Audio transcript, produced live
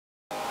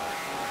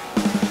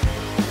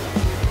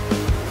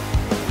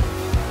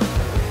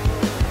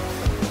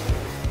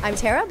I'm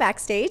Tara,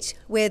 backstage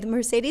with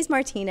Mercedes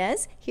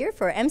Martinez, here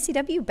for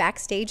MCW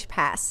Backstage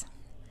Pass.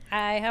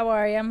 Hi, how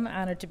are you? I'm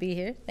honored to be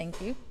here. Thank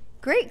you.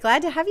 Great,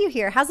 glad to have you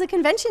here. How's the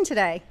convention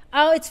today?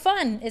 Oh, it's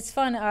fun. It's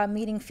fun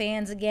meeting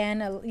fans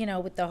again, you know,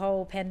 with the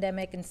whole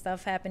pandemic and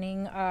stuff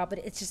happening. But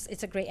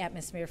it's a great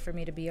atmosphere for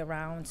me to be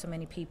around so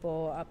many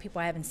people, people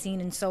I haven't seen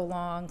in so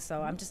long.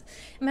 So I'm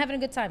having a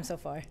good time so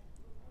far.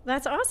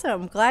 That's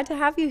awesome. Glad to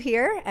have you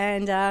here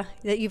and that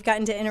you've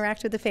gotten to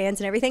interact with the fans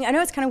and everything. I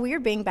know it's kind of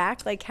weird being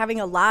back, like having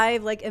a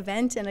live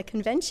event and a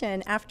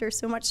convention after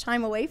so much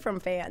time away from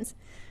fans.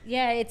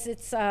 Yeah,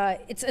 it's a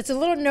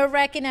little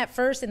nerve-wracking at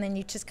first, and then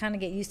you just kind of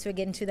get used to it,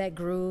 get into that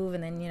groove,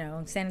 and then, you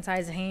know,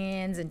 sanitize your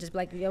hands and just be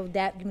like, yo,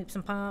 Dad, give me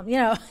some palm, you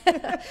know.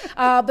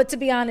 But to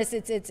be honest,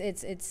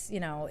 it's you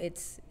know,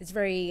 it's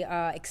very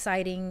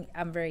exciting.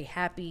 I'm very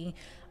happy.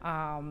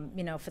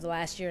 You know, for the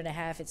last year and a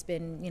half, it's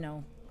been, you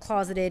know,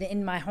 closeted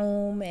in my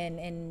home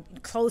and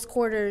close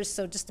quarters,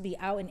 so just to be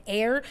out in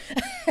air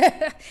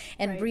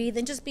and breathe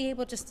and just be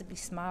able just to be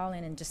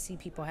smiling and just see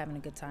people having a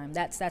good time.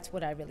 That's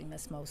what I really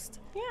miss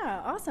most.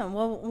 Yeah, awesome.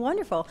 Well,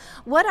 wonderful.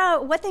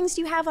 What things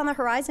do you have on the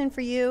horizon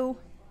for you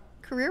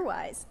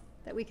career-wise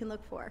that we can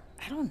look for?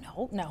 I don't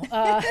know.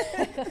 No.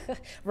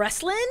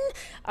 Wrestling?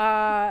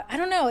 I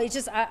don't know. It's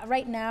just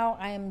right now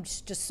I am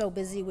just so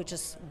busy with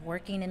just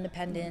working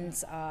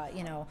independence,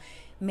 you know,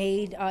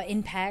 made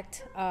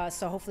impact,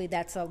 so hopefully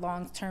that's a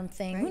long-term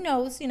thing. Right. Who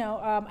knows, you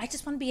know, I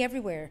just want to be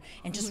everywhere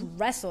and just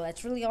wrestle.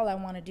 That's really all I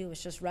want to do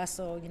is just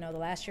wrestle. You know, the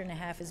last year and a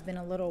half has been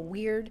a little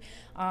weird,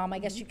 I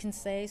guess you can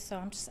say, so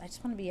I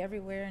just want to be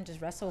everywhere and just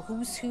wrestle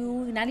who's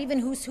who, not even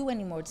who's who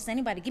anymore, just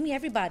anybody. Give me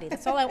everybody.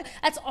 That's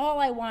all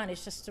I want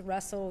is just to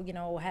wrestle, you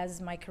know,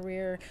 has my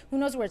career, who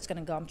knows where it's going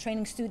to go. I'm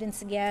training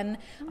students again,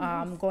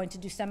 going to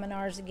do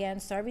seminars again,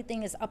 so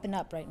everything is up and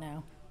up right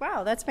now.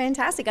 Wow, that's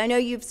fantastic. I know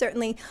you've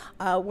certainly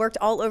worked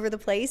all over the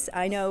place.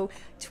 I know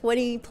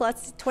 20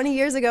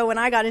 years ago when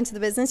I got into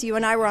the business, you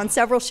and I were on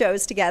several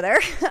shows together.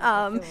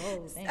 No,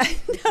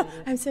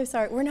 I'm so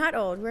sorry. We're not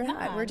old. We're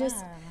not. We're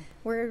just,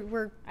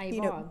 we're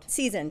you know,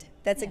 seasoned.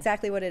 That's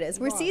exactly what it is.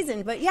 We're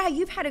seasoned. But yeah,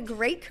 you've had a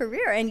great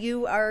career and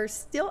you are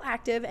still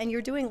active and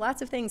you're doing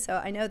lots of things.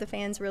 So I know the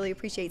fans really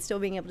appreciate still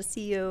being able to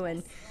see you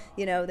and,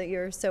 you know, that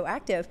you're so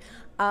active.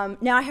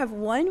 Now I have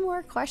one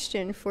more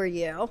question for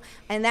you,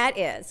 and that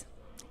is,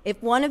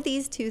 if one of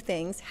these two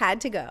things had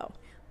to go,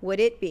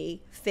 would it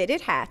be fitted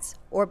hats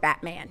or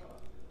Batman?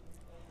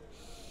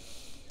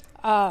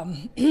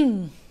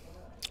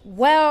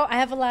 Well, I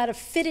have a lot of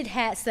fitted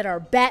hats that are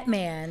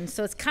Batman,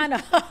 so it's kind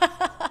of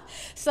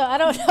so I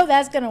don't know if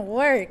that's going to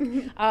work.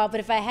 But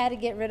if I had to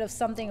get rid of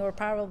something, it would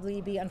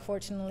probably be,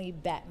 unfortunately,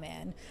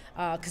 Batman.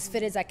 Because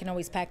fitteds I can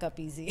always pack up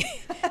easy.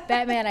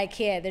 Batman I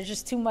can't. There's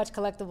just too much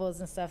collectibles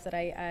and stuff that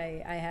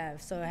I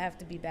have. So I have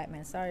to be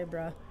Batman. Sorry,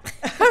 bro.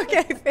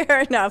 Okay,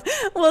 fair enough.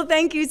 Well,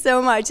 thank you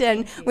so much.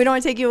 And we don't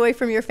want to take you away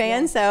from your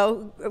fans,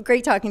 so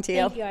great talking to you.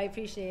 Thank you. I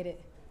appreciate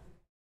it.